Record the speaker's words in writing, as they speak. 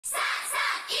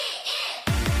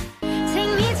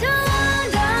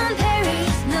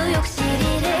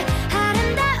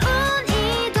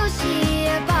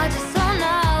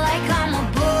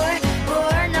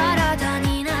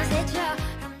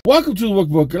Welcome to the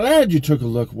Lookbook. Glad you took a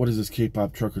look. What is this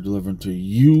K-pop trucker delivering to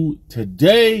you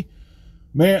today?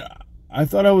 Man, I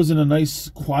thought I was in a nice,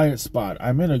 quiet spot.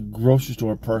 I'm in a grocery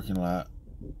store parking lot,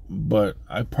 but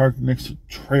I parked next to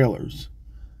trailers.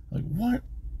 Like, what?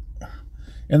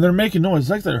 And they're making noise. It's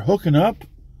like they're hooking up.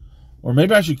 Or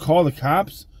maybe I should call the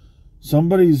cops.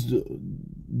 Somebody's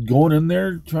going in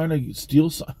there trying to steal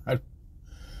something.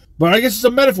 But I guess it's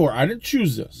a metaphor. I didn't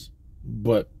choose this.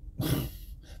 But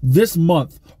this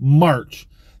month, March,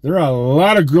 there are a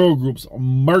lot of girl groups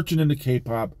marching into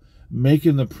K-pop,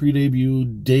 making the pre-debut,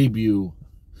 debut.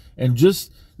 And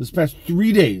just this past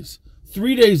 3 days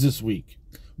this week,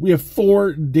 we have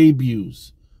 4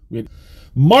 debuts.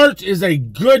 March is a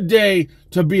good day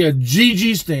to be a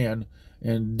GG stan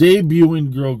and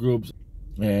debuting girl groups.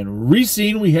 And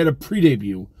Rescene, we had a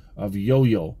pre-debut of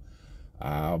UhUh.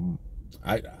 I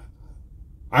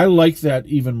like that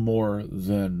even more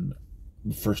than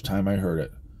the first time I heard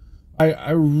it.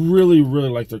 I really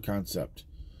like their concept.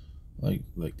 Like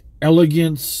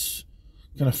elegance,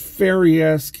 kind of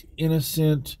fairy-esque,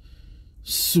 innocent,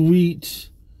 sweet,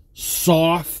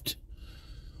 soft.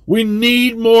 We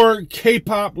need more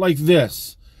K-pop like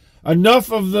this.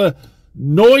 Enough of the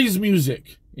noise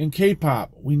music in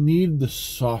K-pop. We need the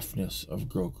softness of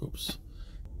girl groups.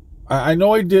 I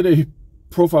know I did a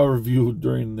profile review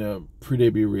during the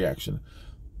pre-debut reaction,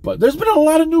 but there's been a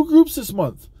lot of new groups this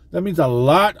month. That means a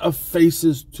lot of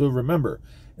faces to remember.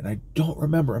 And I don't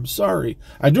remember. I'm sorry.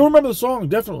 I do remember the song,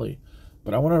 definitely.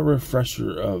 But I want a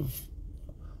refresher of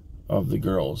the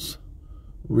girls.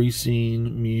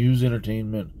 Rescene, Muse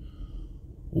Entertainment,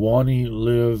 Wani,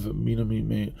 Liv, Minami,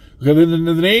 May. Okay,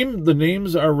 the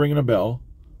names are ringing a bell.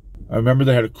 I remember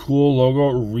they had a cool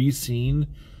logo, Rescene,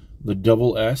 the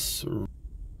double S.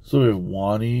 So we have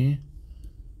Wani.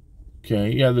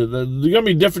 Okay, yeah, they're going to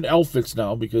be different outfits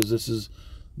now because this is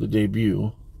the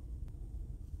debut.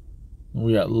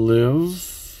 We got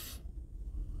Liv,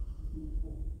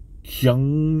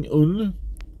 Kyung-un,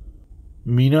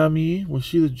 Minami. Was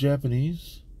she the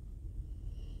Japanese?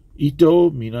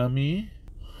 Ito, Minami.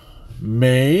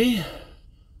 May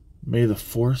the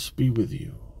force be with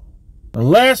you. And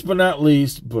last but not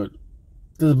least, but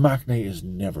the maknae is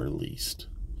never least,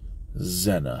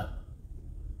 Zena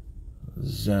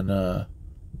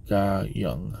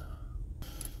Ga-young.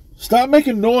 Stop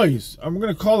making noise. I'm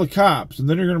going to call the cops, and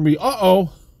then you're going to be,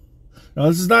 uh-oh. Now,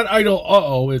 this is not idol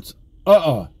uh-oh. It's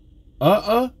uh-uh.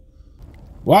 Uh-uh?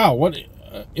 Wow, what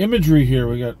imagery here.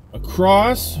 We got a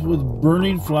cross with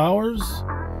burning flowers.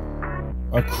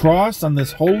 A cross on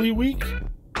this Holy Week.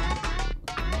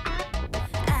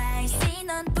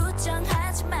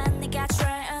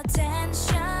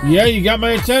 Yeah, you got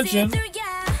my attention.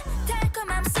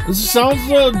 This sounds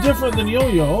a little different than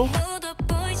UhUh.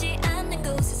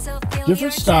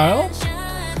 Different style.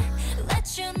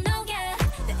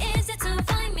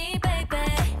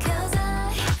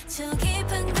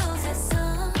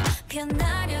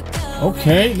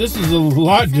 Okay, this is a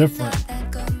lot different.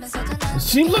 It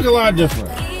seems like a lot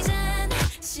different.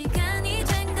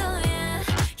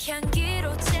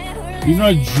 Even though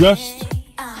I just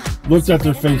looked at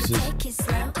their faces,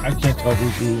 I can't tell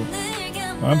who's who.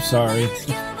 I'm sorry.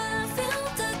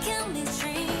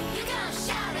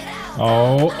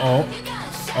 Oh.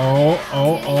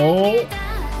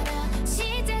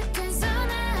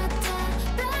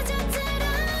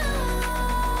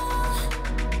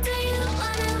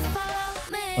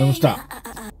 I'm gonna stop.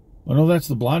 I know that's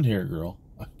the blonde hair girl.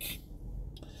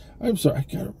 I'm sorry, I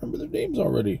can't remember their names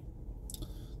already.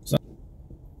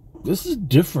 This is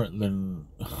different than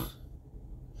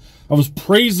I was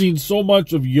praising so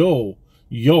much of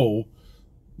UhUh,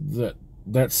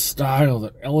 that style,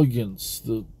 that elegance,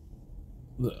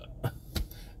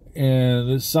 and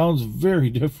it sounds very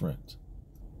different.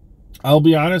 I'll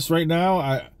be honest right now,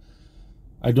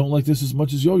 I don't like this as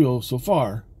much as UhUh so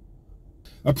far.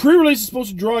 A pre-release is supposed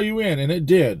to draw you in, and it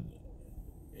did.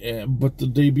 But the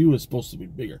debut is supposed to be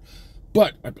bigger.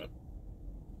 But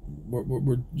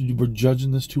we're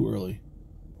judging this too early.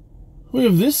 We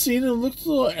have this scene, and it looks a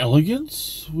little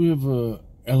elegant. We have a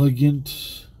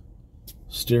elegant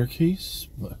staircase.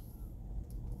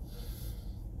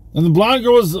 And the blonde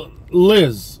girl is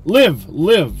Liv.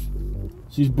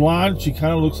 She's blonde. She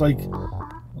kind of looks like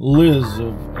Liz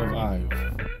of IVE.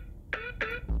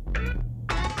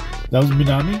 That was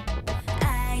Minami?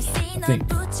 I think.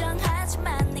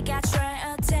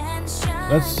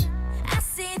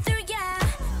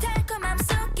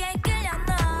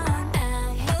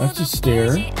 That's a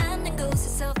stare.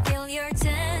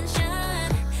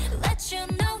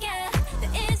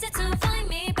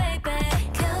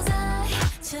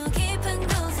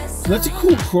 That's a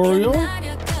cool choreo.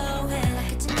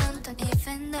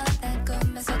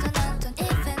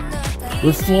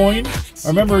 They're flowing. I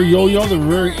remember Yo-Yo, they're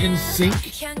very in sync.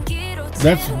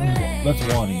 That's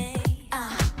Wani.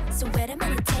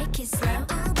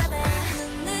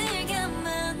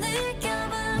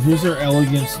 Here's their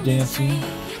elegance dancing.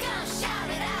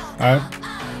 Alright.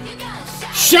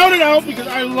 Shout it out because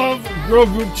I love girl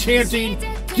group chanting.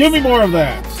 Give me more of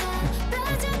that.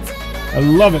 I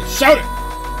love it. Shout it.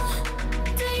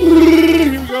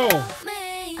 Here we go.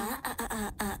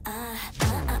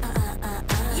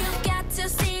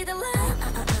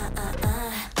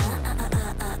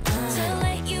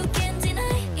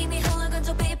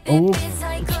 Oh,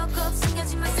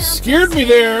 scared me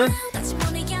there.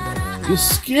 You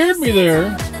scared me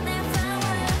there.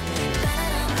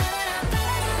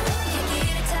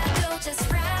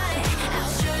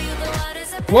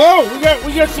 Whoa,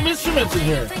 we got some instruments in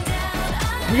here.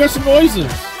 We got some noises.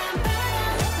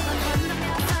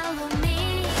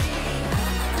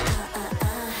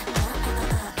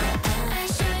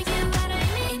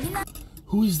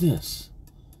 Who is this?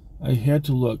 I had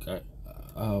to look.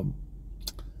 I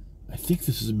think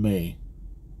this is May.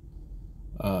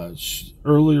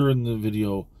 Earlier in the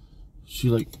video, she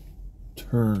like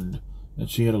turned and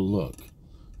she had a look.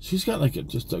 She's got like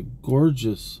just a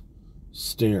gorgeous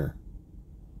stare.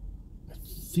 I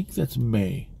think that's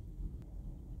May.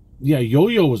 Yeah,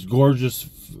 Yo-Yo was gorgeous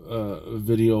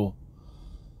video.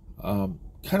 Kind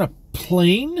of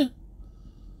plain,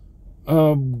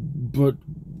 but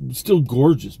still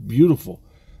gorgeous, beautiful.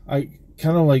 I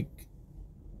kind of like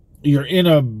you're in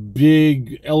a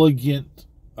big, elegant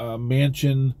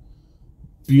mansion,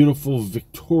 beautiful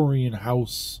Victorian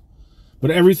house,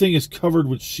 but everything is covered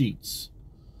with sheets.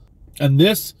 And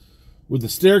this, with the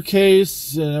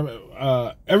staircase, and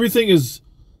everything is,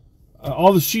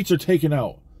 all the sheets are taken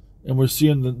out, and we're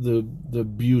seeing the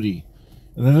beauty.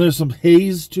 And then there's some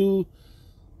haze too,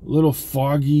 a little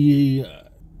foggy.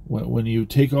 When you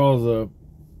take all the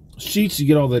sheets, you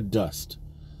get all that dust.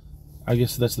 I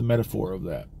guess that's the metaphor of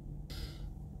that.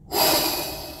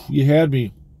 You had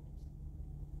me.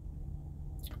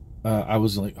 I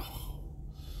was like,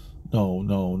 oh,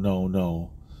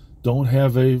 no. Don't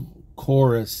have a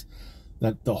chorus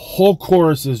that the whole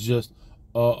chorus is just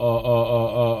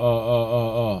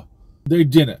They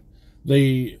didn't.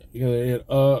 They had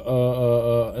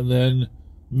and then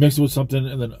mix it with something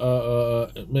and then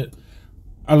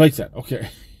I like that. Okay.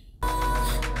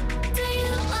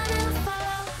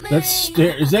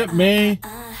 Is that May?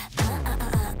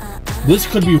 This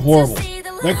could be horrible.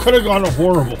 That could have gone to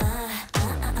horrible.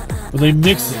 But they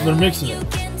mix it. They're mixing it.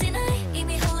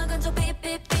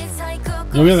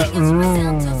 Look at that.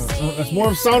 That's more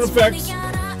of sound effects.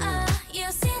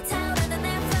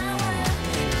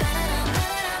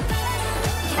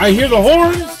 I hear the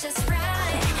horns.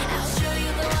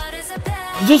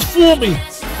 Just fool me.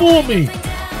 Fool me.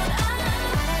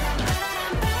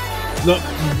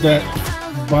 That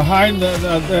behind that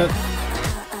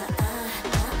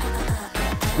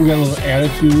we got a little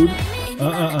attitude.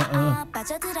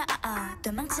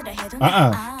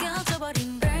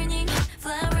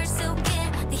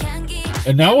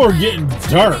 And now we're getting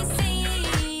dark.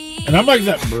 And I'm like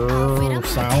that brrr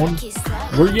sound.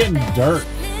 We're getting dark.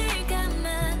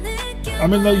 I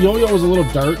mean, the yo-yo was a little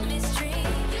dark.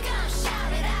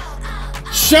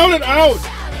 Shout it out!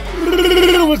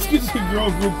 Let's get to the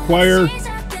girl group choir.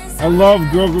 I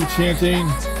love girl group chanting.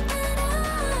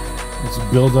 Let's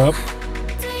build up.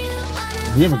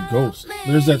 We have a ghost.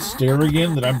 There's that stair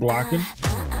again that I'm blocking.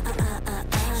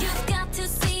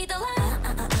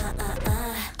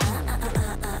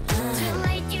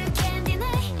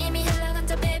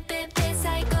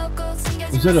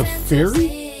 Is that a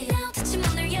fairy?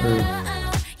 Or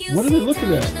what are they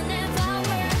looking at?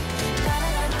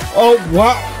 Oh,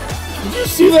 wow. Did you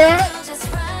see that?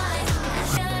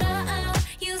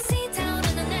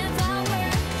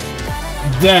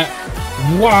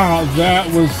 Wow, that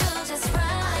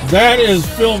is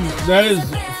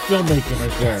filmmaking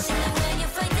right there.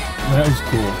 That was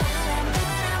cool.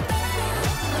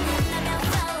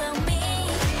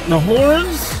 The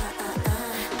horns?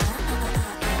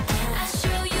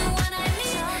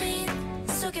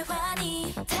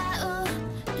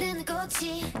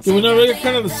 Do we know they got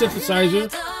kind of the synthesizer?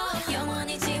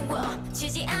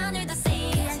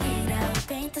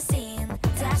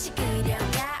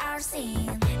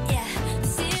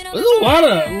 There's a lot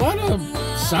of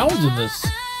sounds in this.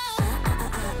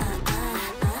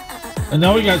 And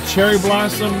now we got cherry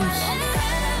blossoms.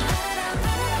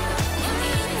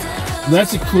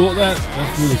 That's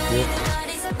that's really cool.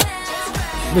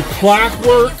 The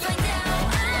clockwork,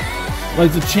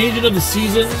 like the changing of the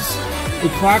seasons, the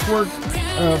clockwork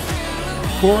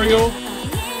choreo.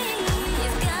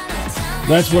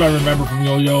 That's what I remember from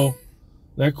Yo-Yo.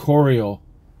 That choreo.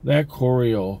 That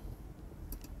choreo.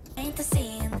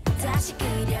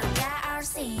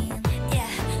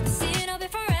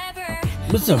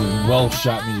 This is a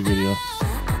well-shot music video.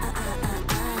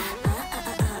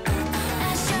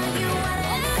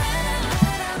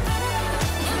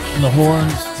 And the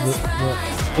horns,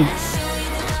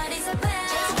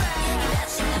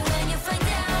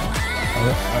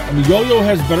 I mean, Yo-Yo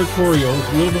has better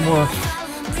choreo, a little bit more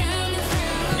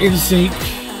in sync,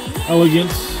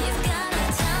 elegance,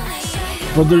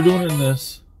 but they're doing it in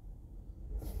this.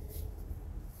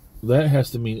 That has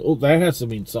to mean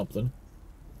something.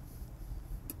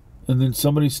 And then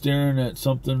somebody staring at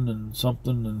something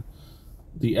and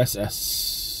the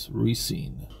SS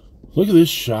Rescene. Look at this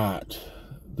shot.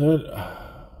 That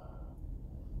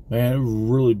man,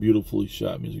 really beautifully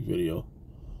shot music video.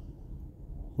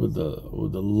 With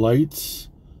the lights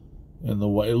and the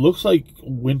white. It looks like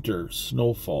winter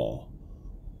snowfall,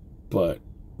 but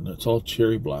it's all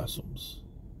cherry blossoms.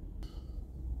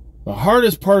 The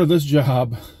hardest part of this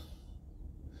job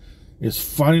is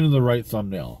finding the right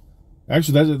thumbnail.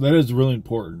 Actually, that is really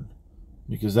important,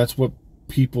 because that's what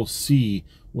people see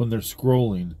when they're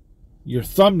scrolling. Your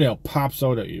thumbnail pops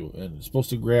out at you and it's supposed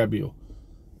to grab you.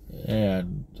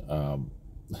 And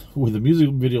with a music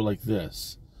video like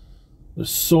this, there's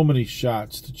so many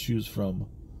shots to choose from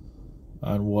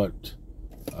on what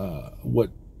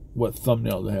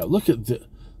thumbnail to have. Look at this.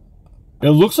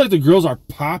 It looks like the girls are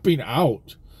popping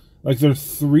out, like they're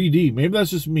 3D. Maybe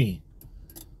that's just me.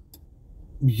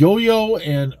 Yo-Yo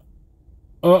and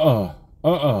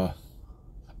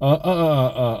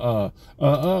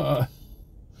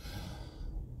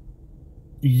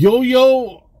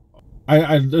Yo-Yo,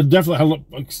 I definitely,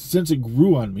 since it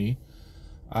grew on me,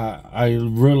 I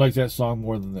really like that song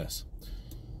more than this.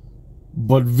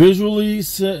 But visually,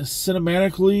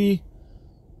 cinematically,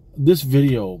 this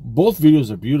video, both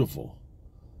videos are beautiful.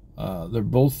 They're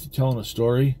both telling a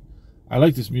story. I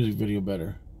like this music video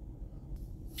better.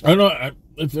 I don't know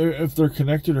if they're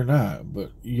connected or not,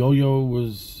 but Yo-Yo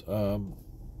was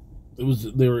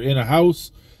they were in a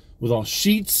house with all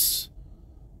sheets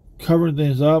covering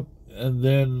things up, and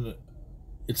then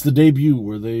it's the debut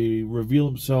where they reveal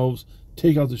themselves,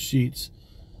 take out the sheets,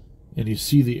 and you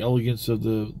see the elegance of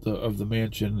the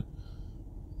mansion.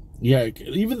 Yeah,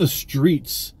 even the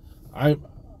streets.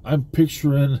 I'm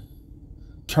picturing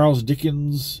Charles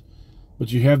Dickens,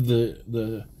 but you have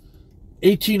the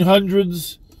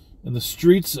 1800s and the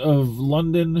streets of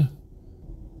London.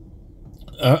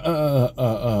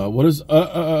 What does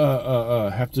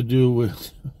have to do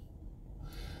with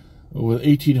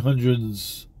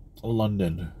 1800s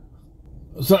London?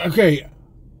 So okay,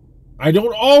 I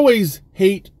don't always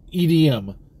hate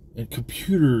EDM and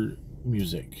computer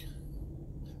music.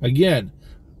 Again,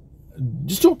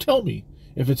 just don't tell me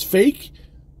if it's fake.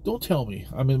 Don't tell me.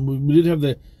 I mean, we did have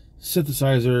the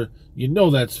synthesizer. You know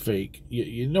that's fake.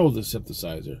 You know the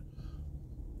synthesizer,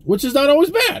 which is not always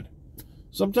bad.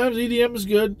 Sometimes EDM is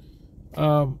good.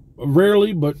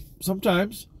 Rarely, but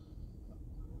sometimes.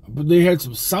 But they had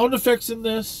some sound effects in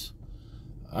this.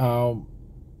 The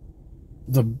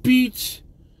beat,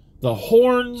 the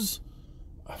horns,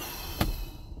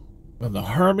 and the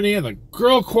harmony, and the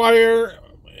girl choir,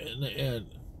 and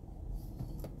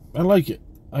I like it.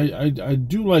 I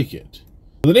do like it.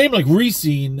 The name, like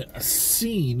Rescene, a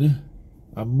scene,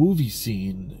 a movie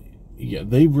scene, yeah,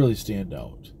 they really stand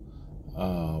out.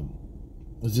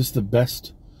 Is this the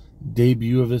best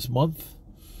debut of this month?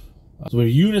 So we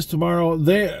have Eunice tomorrow.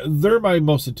 They're my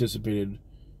most anticipated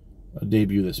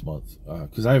debut this month,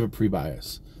 because I have a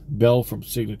pre-bias. Belle from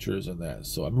Signatures and that,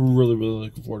 so I'm really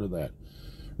looking forward to that.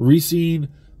 Rescene,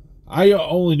 I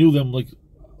only knew them like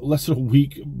less than a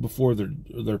week before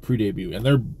their pre-debut, and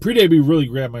their pre-debut really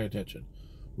grabbed my attention.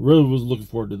 Really was looking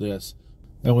forward to this.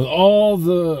 And with all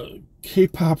the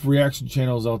K-pop reaction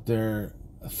channels out there,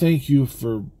 thank you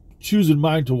for choosing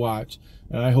mine to watch,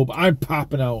 and I hope I'm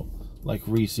popping out like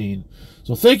Rescene.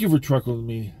 So thank you for trucking with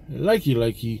me.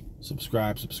 Likey,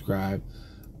 subscribe.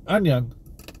 Annyeong.